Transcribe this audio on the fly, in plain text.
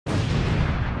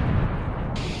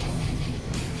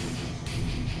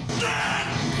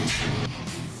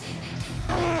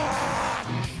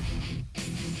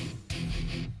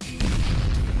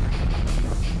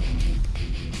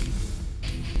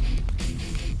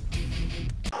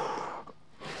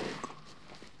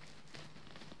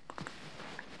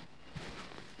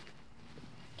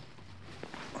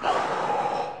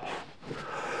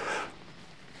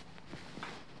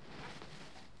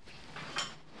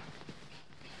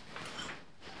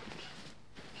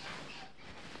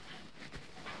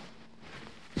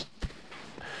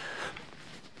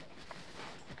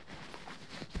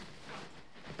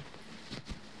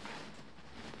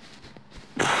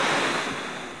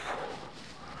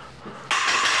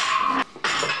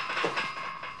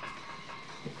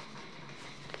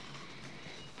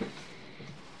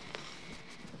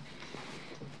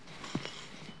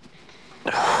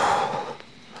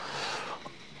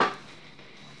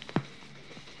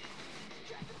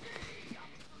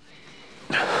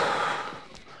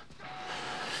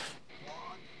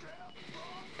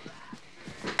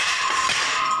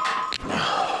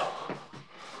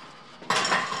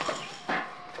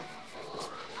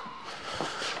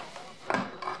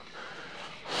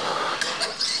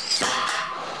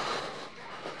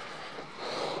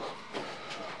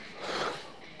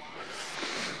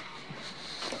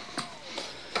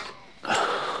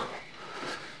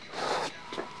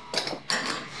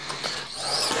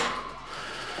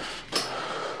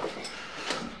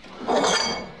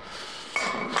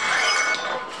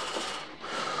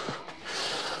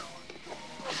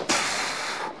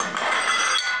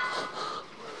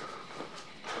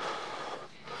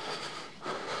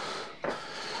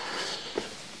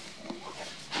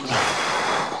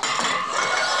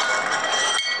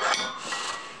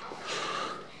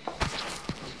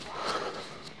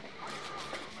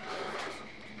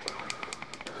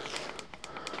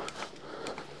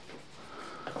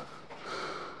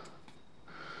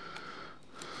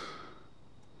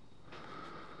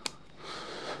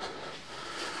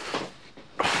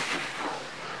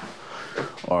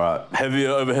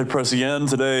Heavier overhead press again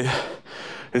today.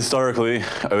 Historically,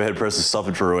 overhead press has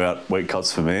suffered throughout weight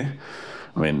cuts for me.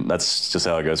 I mean, that's just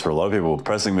how it goes for a lot of people.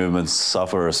 Pressing movements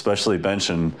suffer, especially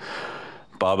bench and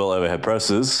barbell overhead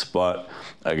presses, but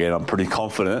again, I'm pretty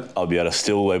confident I'll be able to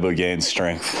still able to gain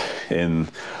strength in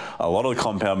a lot of the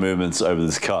compound movements over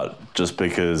this cut, just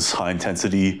because high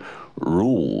intensity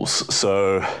rules.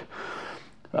 So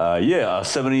yeah,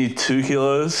 72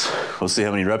 kilos. We'll see how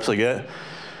many reps I get.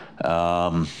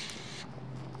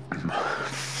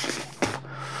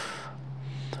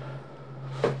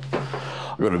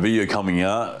 I've got a video coming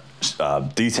out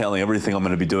detailing everything I'm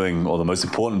going to be doing, or the most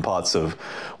important parts of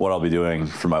what I'll be doing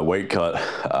for my weight cut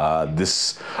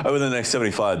over the next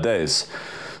 75 days.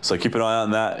 So keep an eye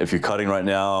on that if you're cutting right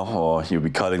now, or you'll be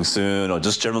cutting soon, or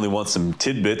just generally want some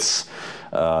tidbits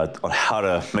on how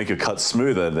to make your cut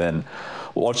smoother, then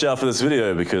watch out for this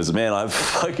video, because man, I've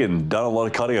fucking done a lot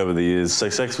of cutting over the years,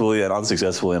 successfully and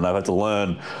unsuccessfully, and I've had to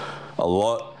learn a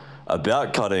lot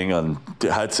about cutting and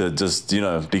had to just, you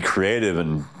know, be creative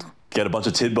and get a bunch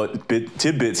of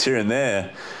tidbits here and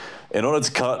there in order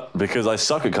to cut, because I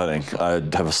suck at cutting. I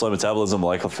have a slow metabolism, I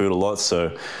like food a lot,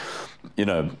 so, you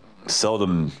know,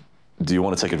 seldom do you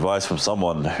want to take advice from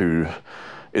someone who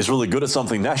is really good at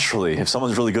something naturally. If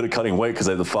someone's really good at cutting weight because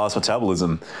they have the fast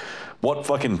metabolism, what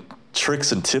fucking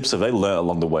tricks and tips have they learned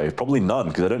along the way? Probably none,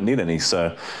 because I don't need any.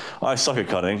 So I suck at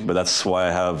cutting, but that's why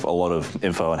I have a lot of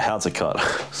info on how to cut.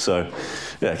 So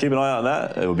yeah, keep an eye on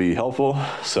that. It will be helpful.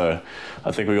 So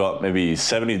I think we got maybe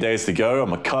 70 days to go.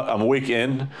 I'm a week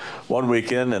in, 1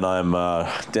 week in, and I'm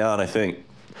down, I think,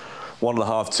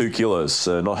 1.5, 2 kilos.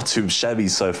 So not too shabby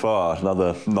so far.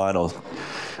 Another 8 or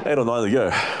 9 to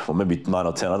go. Or maybe 9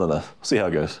 or 10, I don't know. See how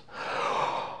it goes.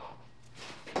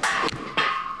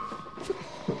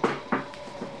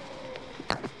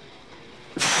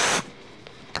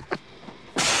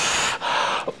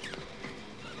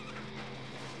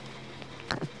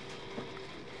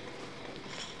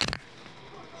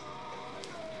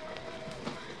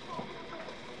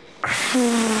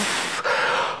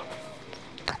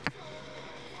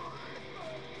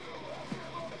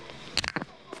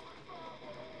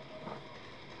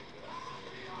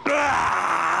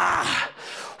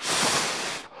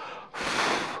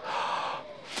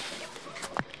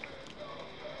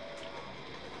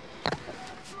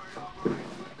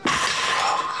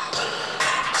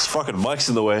 Fucking mic's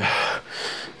in the way.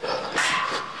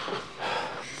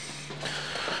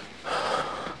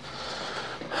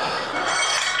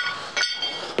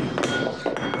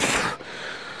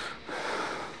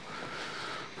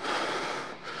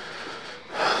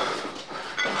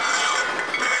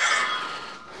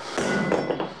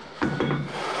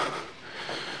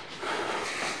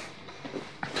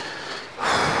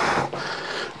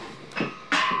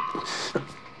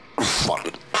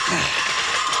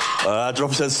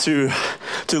 Drop sets too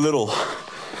little.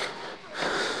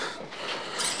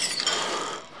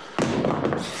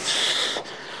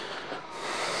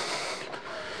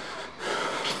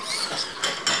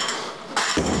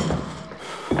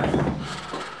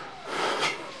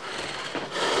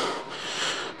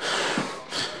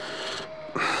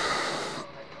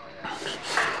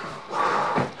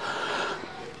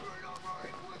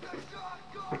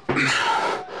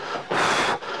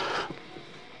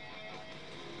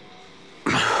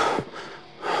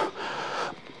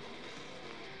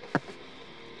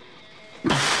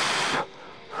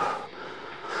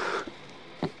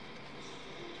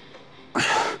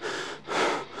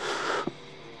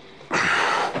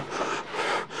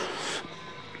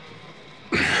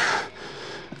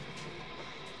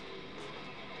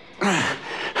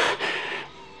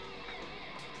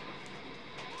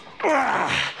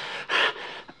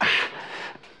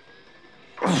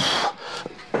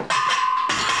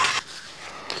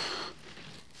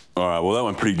 Well, that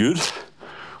went pretty good.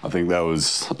 I think that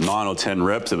was 9 or 10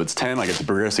 reps. If it's 10, I get to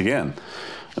progress again.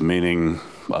 Meaning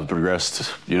I've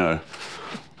progressed, you know,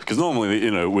 because normally, you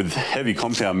know, with heavy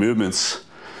compound movements,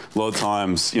 a lot of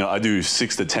times, you know, I do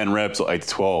 6 to 10 reps or 8 to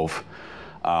 12.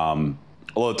 A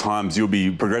lot of times you'll be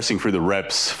progressing through the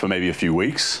reps for maybe a few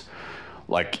weeks.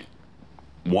 Like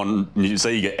you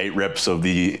say you get 8 reps of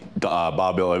the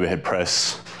barbell overhead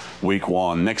press week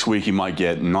 1. Next week you might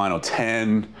get 9 or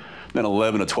 10. Then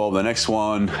 11 or 12 the next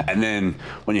one, and then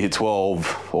when you hit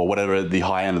 12 or whatever the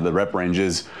high end of the rep range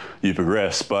is, you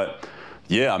progress. But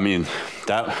yeah, I mean,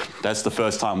 that's the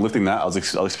first time lifting that. I was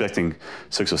expecting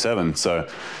 6 or 7, so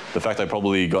the fact I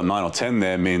probably got 9 or 10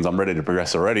 there means I'm ready to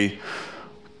progress already.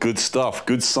 Good stuff,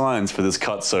 good signs for this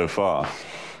cut so far.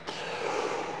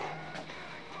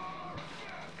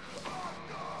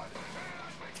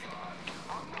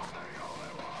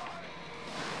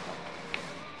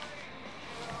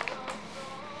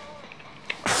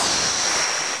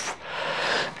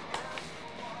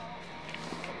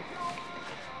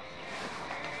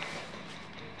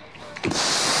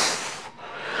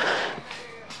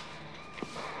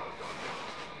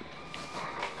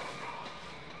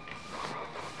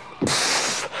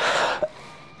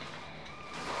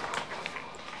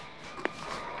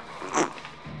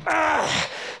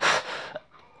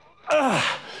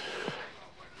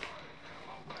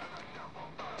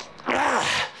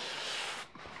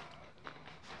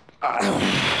 Fuck.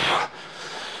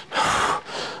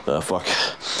 Fuck.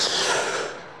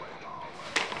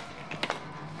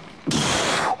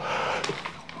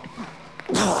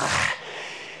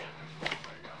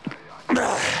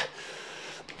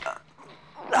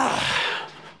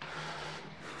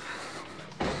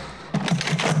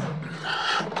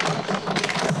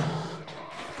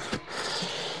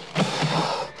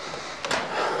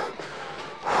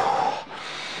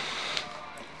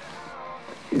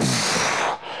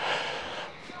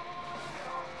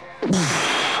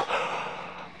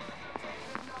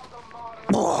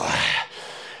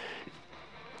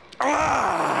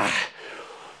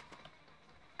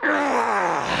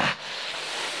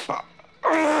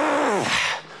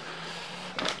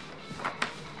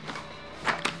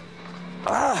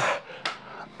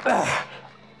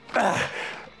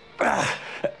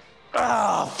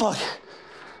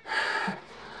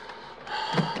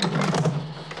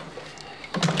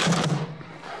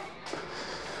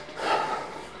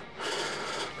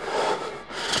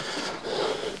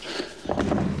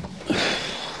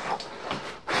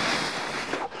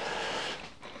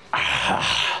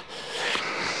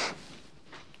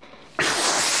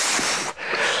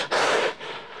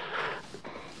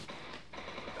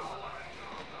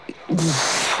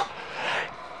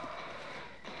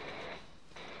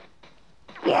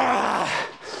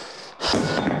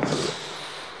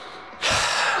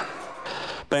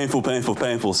 Painful, painful,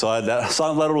 painful. Side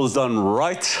laterals done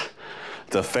right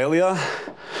to failure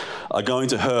are going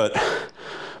to hurt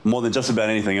more than just about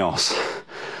anything else.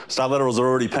 Side laterals are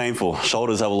already painful.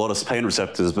 Shoulders have a lot of pain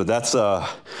receptors, but that's a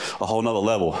whole nother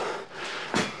level.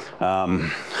 I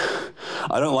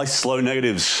don't like slow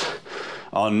negatives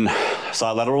on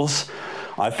side laterals.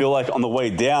 I feel like on the way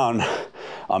down,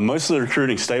 I'm mostly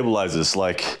recruiting stabilizers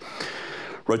like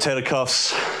rotator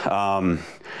cuffs,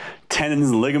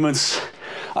 tendons and ligaments.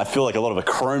 I feel like a lot of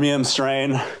acromion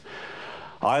strain.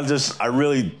 I just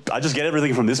get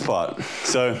everything from this part.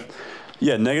 So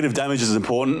yeah, negative damage is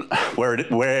important where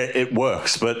it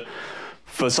works, but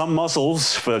for some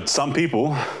muscles, for some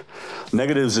people,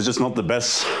 negatives are just not the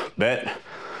best bet.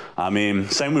 I mean,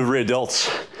 same with rear delts.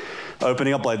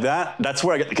 Opening up like that, that's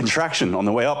where I get the contraction on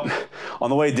the way up. On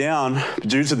the way down,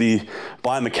 due to the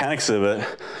biomechanics of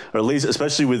it, or at least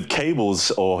especially with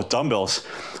cables or dumbbells,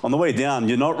 on the way down,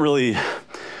 you're not really,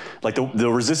 like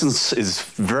the resistance is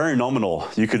very nominal.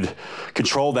 You could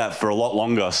control that for a lot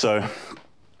longer. So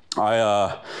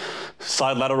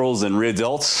side laterals and rear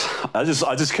delts,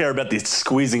 I just care about the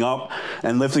squeezing up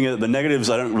and lifting it. The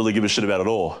negatives, I don't really give a shit about at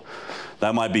all.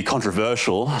 That might be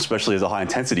controversial, especially as a high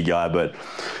intensity guy, but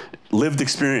lived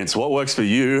experience, what works for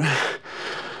you.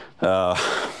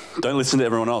 Don't listen to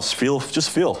everyone else.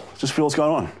 Just feel what's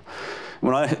going on.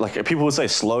 When people would say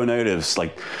slow negatives,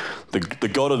 like the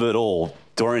god of it all,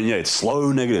 Dorian Yates,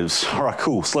 slow negatives. All right,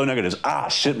 cool, slow negatives. Ah,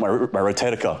 shit, my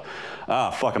rotator cuff. Ah,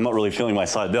 fuck, I'm not really feeling my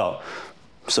side delt.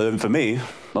 So for me,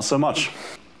 not so much.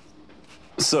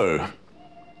 So,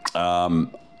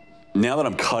 now that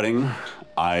I'm cutting,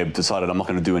 I've decided I'm not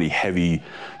going to do any heavy,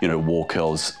 wall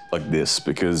curls like this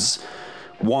because,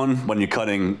 one, when you're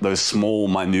cutting those small,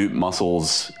 minute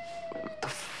muscles, what the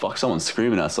fuck, someone's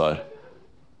screaming outside.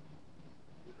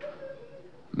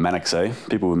 Manics, eh?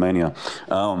 People with mania.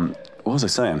 What was I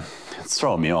saying? It's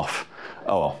throwing me off.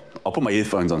 Oh well, I'll put my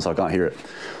earphones on so I can't hear it.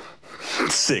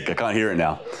 Sick, I can't hear it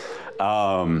now.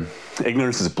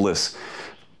 Ignorance is bliss.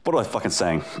 What am I fucking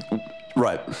saying?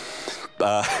 Right.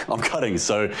 I'm cutting,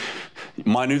 so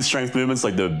minute strength movements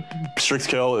like the strict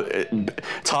curl,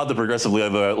 it's hard to progressively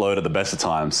overload at the best of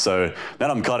times. So now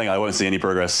I'm cutting, I won't see any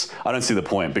progress. I don't see the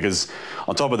point because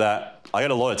on top of that, I get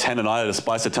a lot of tendonitis,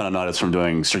 bicep tendonitis from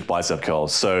doing strict bicep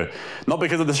curls. So not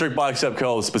because of the strict bicep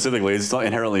curls specifically, it's not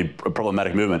inherently a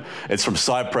problematic movement. It's from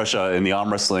side pressure in the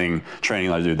arm wrestling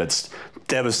training I do that's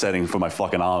devastating for my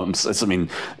fucking arms.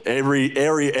 Every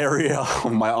area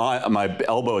of my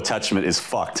elbow attachment is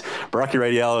fucked.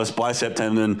 Brachioradialis, bicep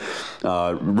tendon,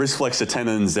 wrist flexor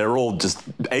tendons, they're all just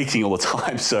aching all the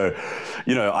time. So,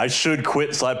 I should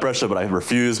quit side pressure, but I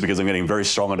refuse because I'm getting very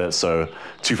strong at it, so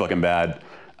too fucking bad.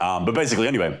 But basically,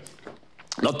 anyway,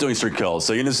 not doing strict curls.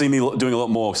 So you're gonna see me doing a lot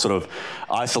more sort of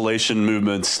isolation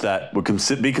movements that would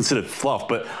be considered fluff,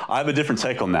 but I have a different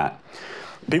take on that.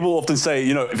 People often say, if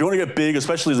you want to get big,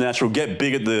 especially as a natural, get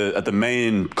big at the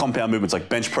main compound movements like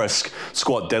bench press,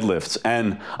 squat, deadlift.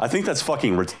 And I think that's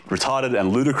fucking retarded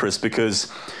and ludicrous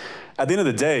because at the end of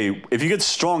the day, if you get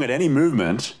strong at any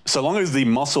movement, so long as the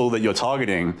muscle that you're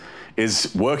targeting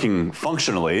is working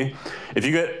functionally, if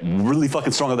you get really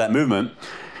fucking strong at that movement,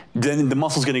 then the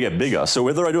muscle's going to get bigger. So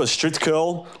whether I do a strict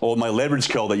curl or my leverage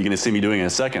curl that you're going to see me doing in a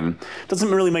second,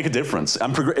 doesn't really make a difference.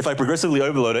 If I progressively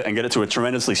overload it and get it to a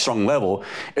tremendously strong level,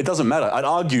 it doesn't matter. I'd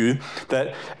argue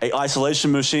that a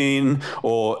isolation machine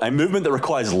or a movement that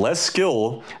requires less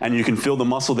skill and you can feel the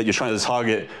muscle that you're trying to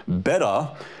target better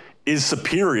is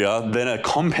superior than a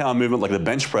compound movement like the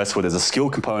bench press where there's a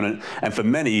skill component, and for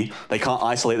many, they can't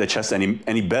isolate their chest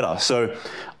any better. So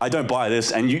I don't buy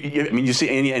this, and you see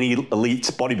any elite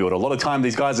bodybuilder, a lot of time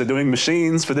these guys are doing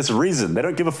machines for this reason. They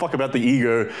don't give a fuck about the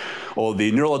ego or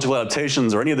the neurological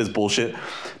adaptations or any of this bullshit.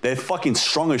 They're fucking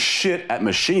strong as shit at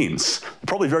machines. They're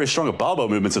probably very strong at barbell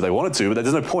movements if they wanted to, but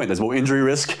there's no point. There's more injury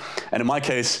risk, and in my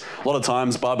case, a lot of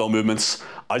times barbell movements,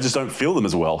 I just don't feel them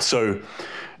as well. So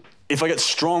if I get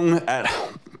strong at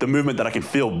the movement that I can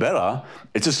feel better,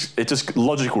 it just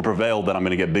logic will prevail that I'm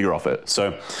going to get bigger off it.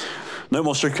 So no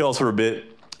more strict curls for a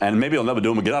bit, and maybe I'll never do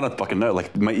them again. I don't fucking know.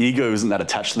 Like, my ego isn't that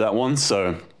attached to that one,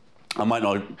 so I might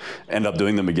not end up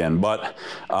doing them again. But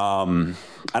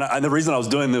and the reason I was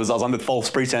doing this, I was under false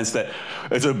pretense that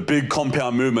it's a big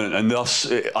compound movement, and thus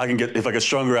if I get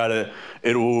stronger at it,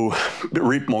 it will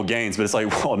reap more gains. But it's like,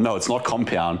 well, no, it's not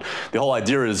compound. The whole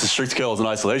idea is the strict curl is an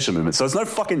isolation movement, so it's no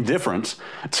fucking different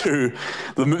to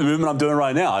the movement I'm doing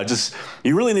right now.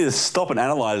 You really need to stop and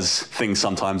analyze things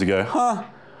sometimes and go, huh?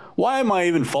 Why am I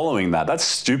even following that? That's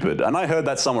stupid. And I heard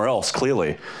that somewhere else,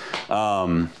 clearly.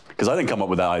 Because I didn't come up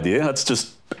with that idea. That's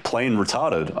just plain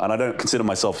retarded. And I don't consider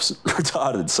myself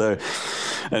retarded. So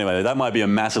anyway, that might be a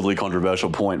massively controversial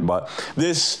point. But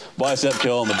this bicep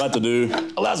curl I'm about to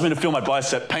do allows me to feel my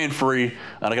bicep pain-free,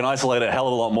 and I can isolate it a hell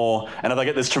of a lot more. And if I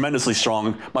get this tremendously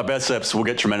strong, my biceps will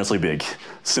get tremendously big.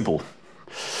 Simple.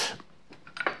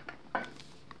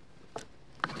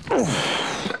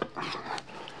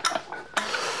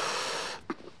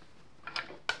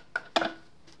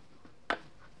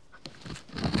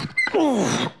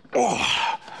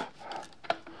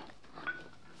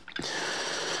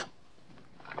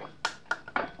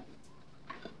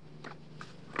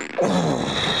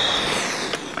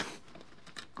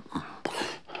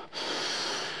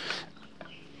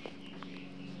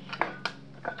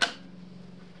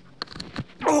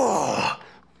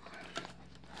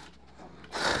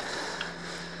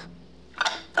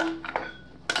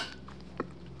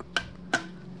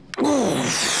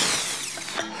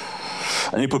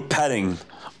 I need to put padding.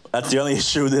 That's the only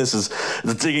issue with this, is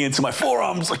the digging into my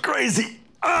forearms like crazy.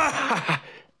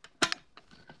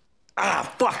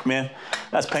 Fuck, man.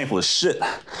 That's painful as shit.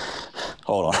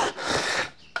 Hold on.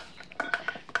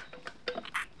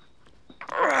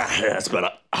 Yeah, that's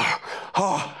better.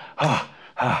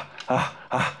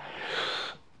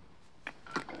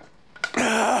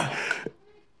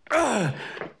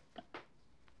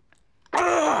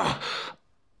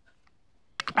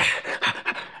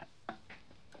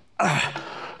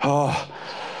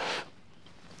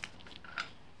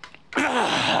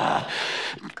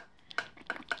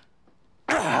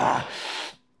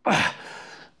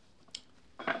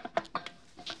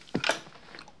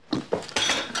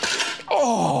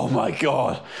 Oh my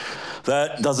God,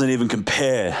 that doesn't even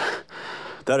compare.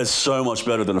 That is so much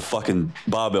better than a fucking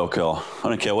barbell curl. I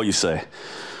don't care what you say.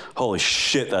 Holy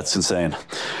shit, that's insane.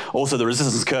 Also, the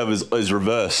resistance curve is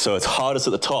reversed, so it's hardest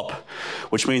at the top,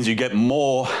 which means you get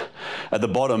more at the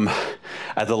bottom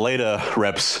at the later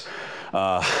reps,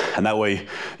 and that way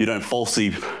you don't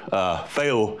falsely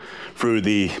fail through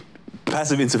the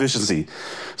passive insufficiency.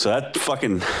 So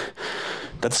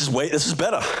this is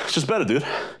better. It's just better, dude.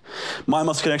 Mind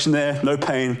muscle connection there, no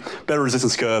pain, better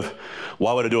resistance curve.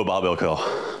 Why would I do a barbell curl?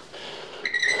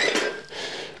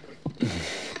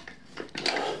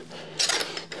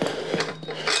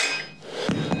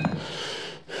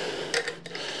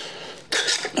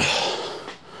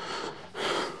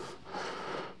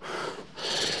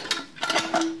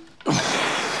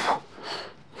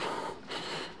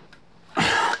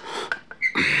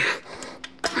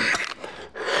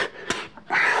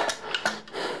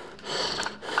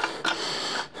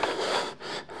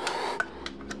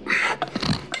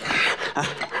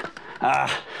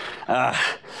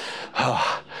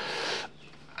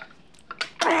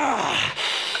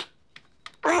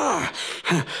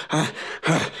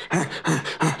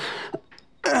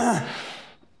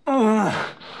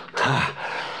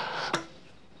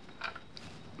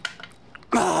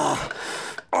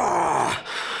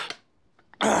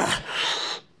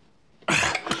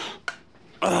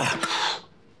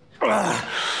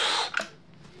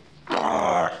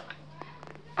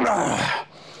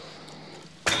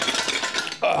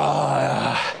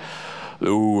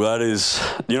 Ooh, that is,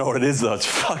 you know what it is though? It's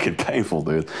fucking painful,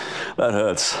 dude. That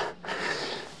hurts.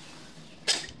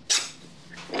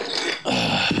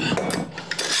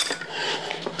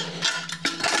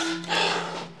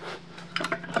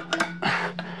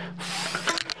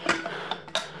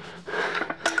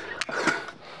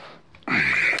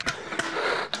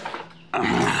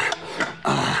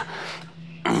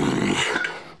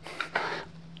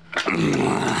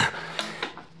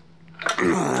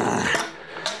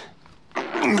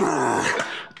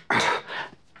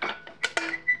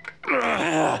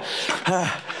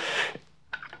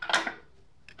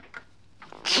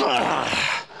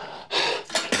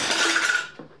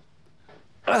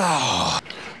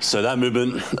 So that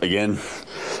movement, again,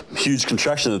 huge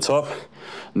contraction at the top.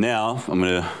 Now I'm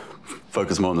gonna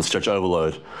focus more on the stretch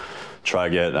overload. Try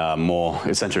to get more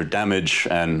eccentric damage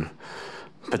and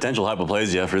potential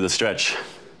hyperplasia through the stretch.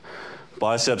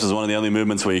 Biceps is one of the only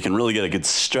movements where you can really get a good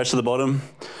stretch to the bottom.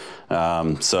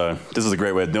 So this is a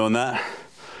great way of doing that.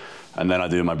 And then I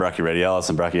do my brachioradialis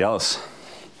and brachialis.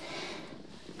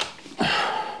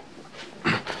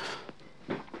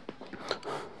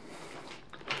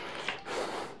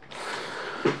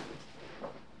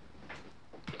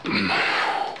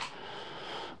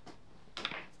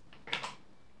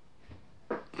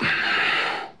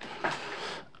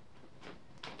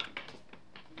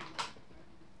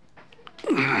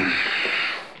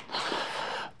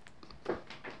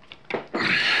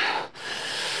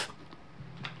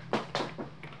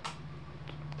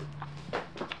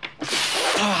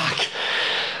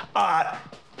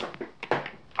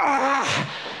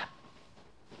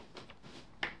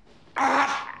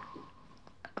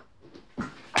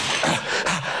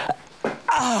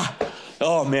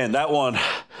 Oh man, that one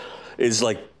is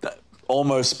like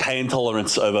almost pain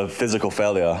tolerance over physical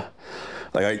failure.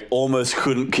 Like I almost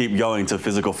couldn't keep going to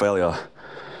physical failure.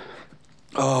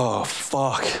 Oh,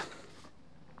 fuck.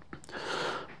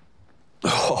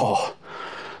 Oh,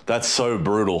 that's so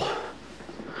brutal.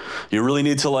 You really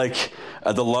need to, like,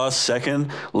 at the last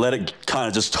second, let it kind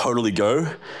of just totally go,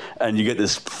 and you get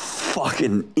this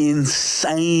fucking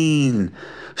insane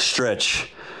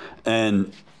stretch.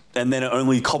 And then it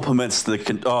only complements the,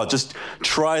 just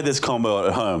try this combo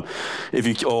at home, if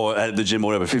you, or at the gym or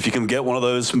whatever. If you can get one of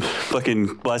those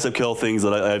fucking bicep curl things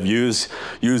that I've used,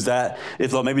 use that.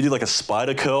 If not, maybe do like a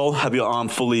spider curl, have your arm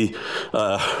fully,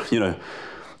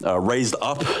 raised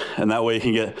up, and that way you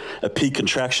can get a peak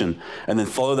contraction, and then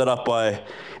follow that up by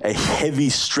a heavy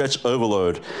stretch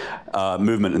overload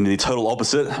movement in the total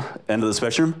opposite end of the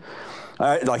spectrum. All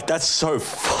right, like that's so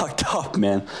fucked up,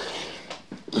 man.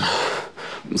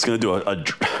 I'm just gonna do a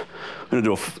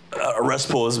rest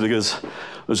pause because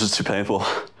it was just too painful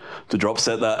to drop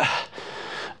set that.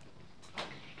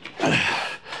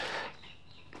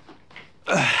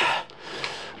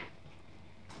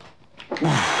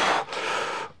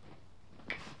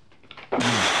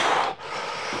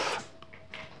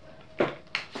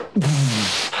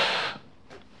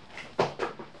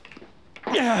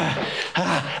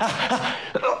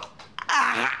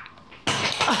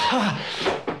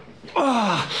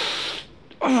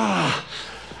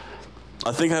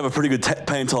 I think I have a pretty good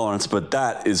pain tolerance, but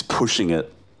that is pushing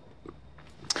it.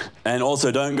 And also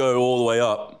don't go all the way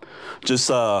up, just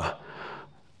to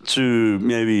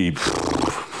maybe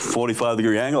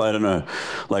 45-degree angle, I don't know.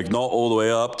 Like not all the way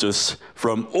up, just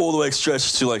from all the way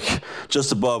stretched to like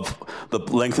just above the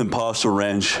lengthened partial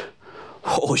range.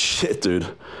 Holy shit, dude.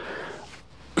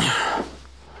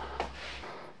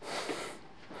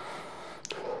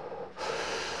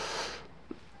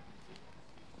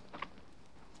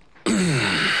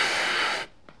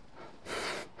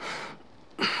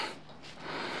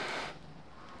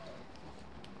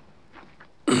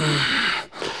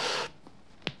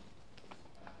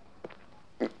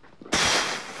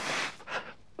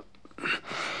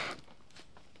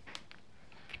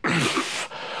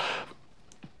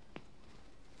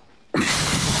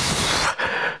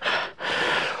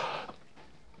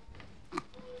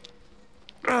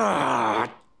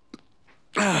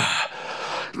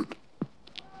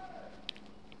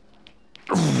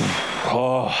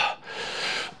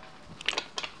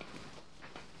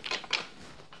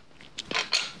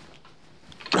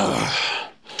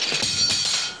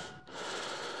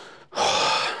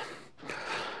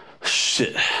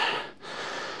 Shit.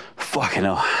 Fucking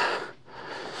hell.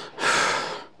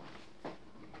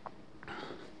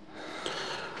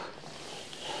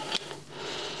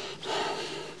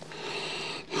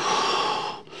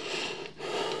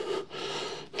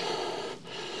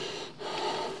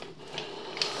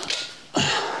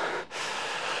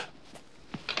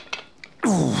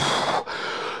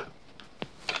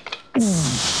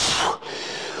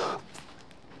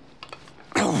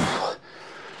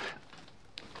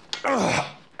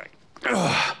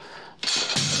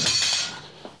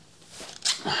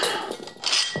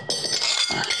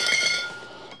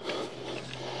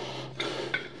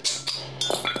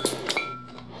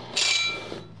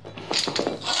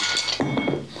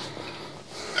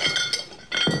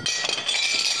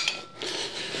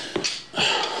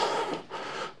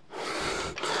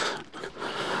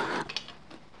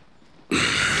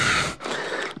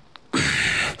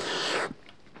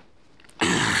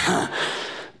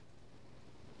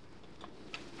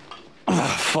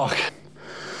 Fuck.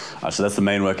 All right, so that's the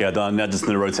main workout done. Now just in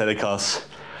the rotator cuffs.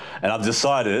 And I've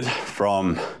decided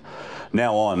from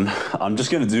now on, I'm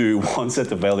just going to do 1 set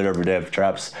to failure every day of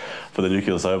traps for the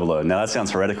nucleus overload. Now that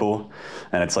sounds heretical,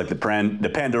 and it's like the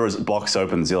Pandora's box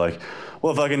opens. You're like,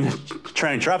 well, if I can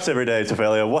train traps every day to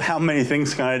failure, well, how many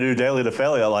things can I do daily to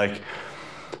failure? Like,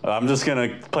 I'm just going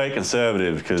to play it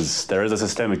conservative because there is a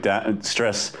systemic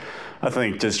stress. I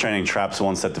think just training traps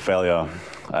 1 set to failure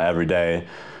every day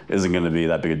isn't going to be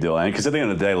that big a deal. And because at the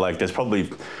end of the day, like, there's probably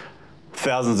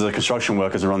thousands of construction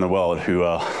workers around the world who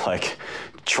are like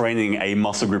training a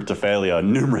muscle group to failure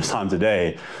numerous times a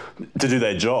day to do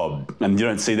their job. And you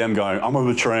don't see them going, I'm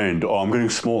overtrained or I'm getting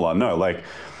smaller. No, like,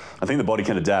 I think the body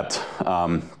can adapt.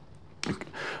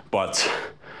 But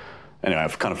anyway,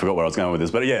 I've kind of forgot where I was going with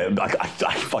this, but yeah,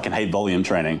 I fucking hate volume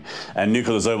training. And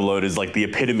nucleus overload is like the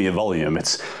epitome of volume.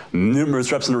 It's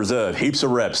numerous reps in reserve, heaps of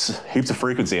reps, heaps of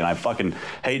frequency, and I fucking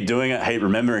hate doing it, hate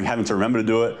having to remember to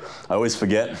do it. I always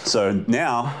forget. So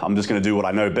now I'm just gonna do what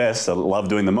I know best, I love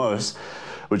doing the most,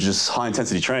 which is high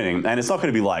intensity training. And it's not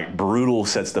gonna be like brutal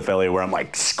sets to failure where I'm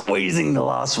like squeezing the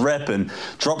last rep and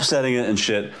drop setting it and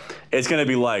shit. It's gonna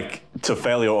be like to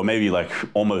failure, or maybe like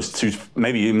almost 2,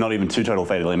 maybe not even 2 total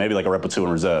failure, maybe like a rep or 2 in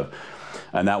reserve.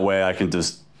 And that way I can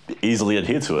just easily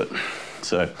adhere to it.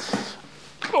 So,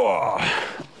 oh.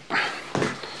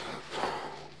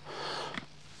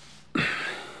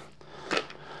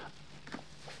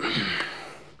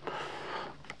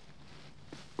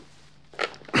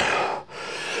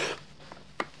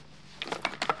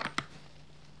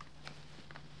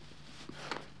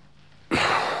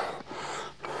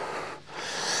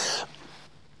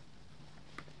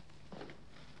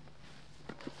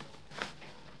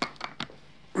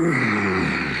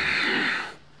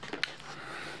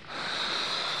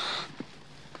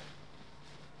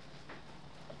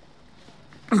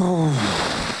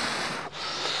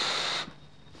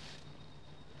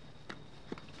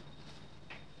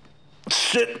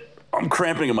 Shit, I'm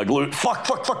cramping in my glute. Fuck.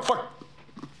 Fuck.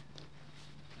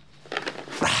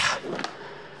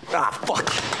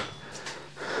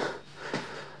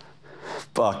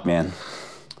 Fuck, man.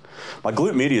 My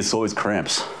glute medius always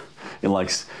cramps in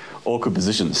like awkward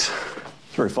positions.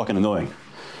 It's very fucking annoying.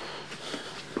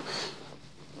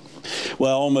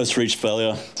 Well, I almost reached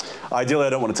failure. Ideally, I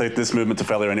don't want to take this movement to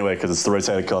failure anyway because it's the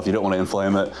rotator cuff. You don't want to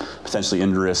inflame it, potentially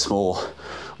injure a small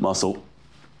muscle.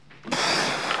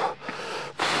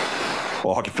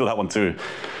 Oh, I can feel that one too.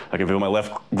 I can feel my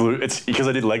left glute. It's because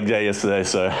I did leg day yesterday,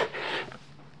 so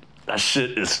that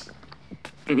shit is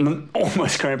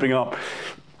almost cramping up.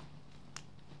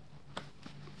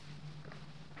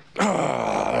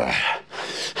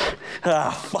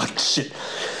 Fuck, shit.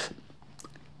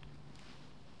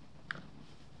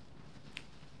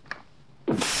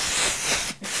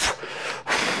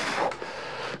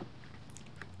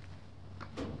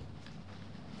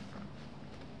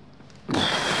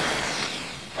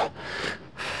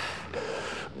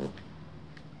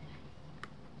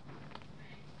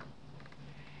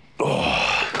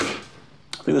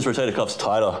 I think this rotator cuff's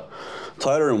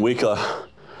tighter and weaker.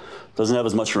 Doesn't have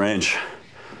as much range.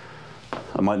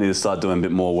 I might need to start doing a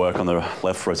bit more work on the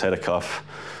left rotator cuff.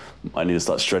 I need to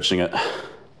start stretching it.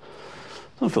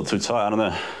 Doesn't feel too tight, I don't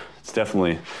know. It's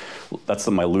definitely, that's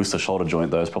my looser shoulder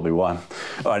joint though, is probably why.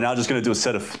 All right, now I'm just gonna do a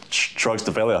set of shrugs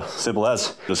to failure. Simple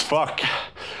as, just fuck.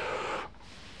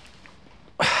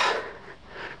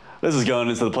 This is going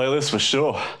into the playlist for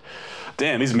sure.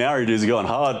 Damn, these Maori dudes are going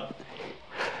hard.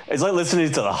 It's like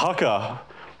listening to the haka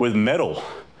with metal.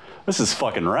 This is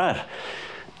fucking rad.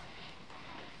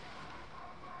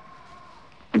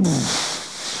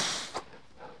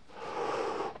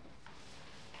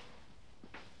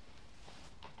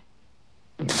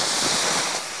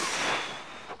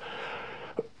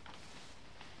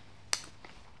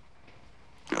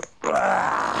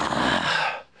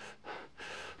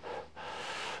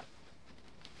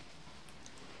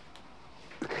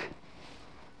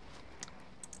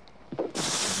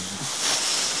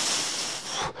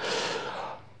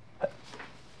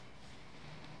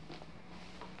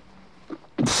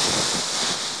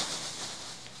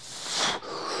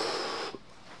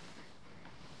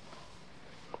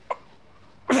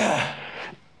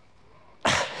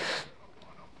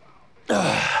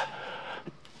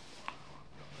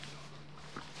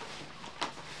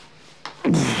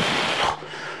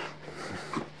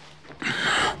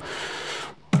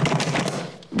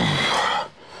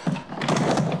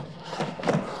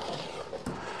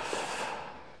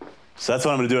 So that's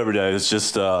what I'm gonna do every day. It's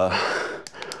just,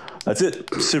 that's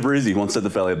it. Super easy, one set to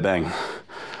failure, bang.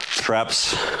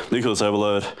 Traps, nucleus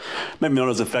overload. Maybe not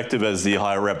as effective as the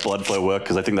high rep blood flow work,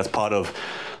 because I think that's part of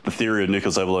the theory of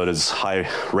nucleus overload is high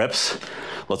reps,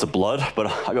 lots of blood, but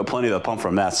I got plenty of that pump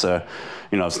from that, so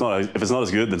you know, if it's not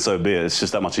as good, then so be it. It's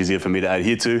just that much easier for me to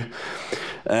adhere to.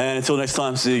 And until next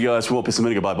time, see you guys for more Piss and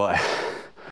Vinegar. Bye-bye.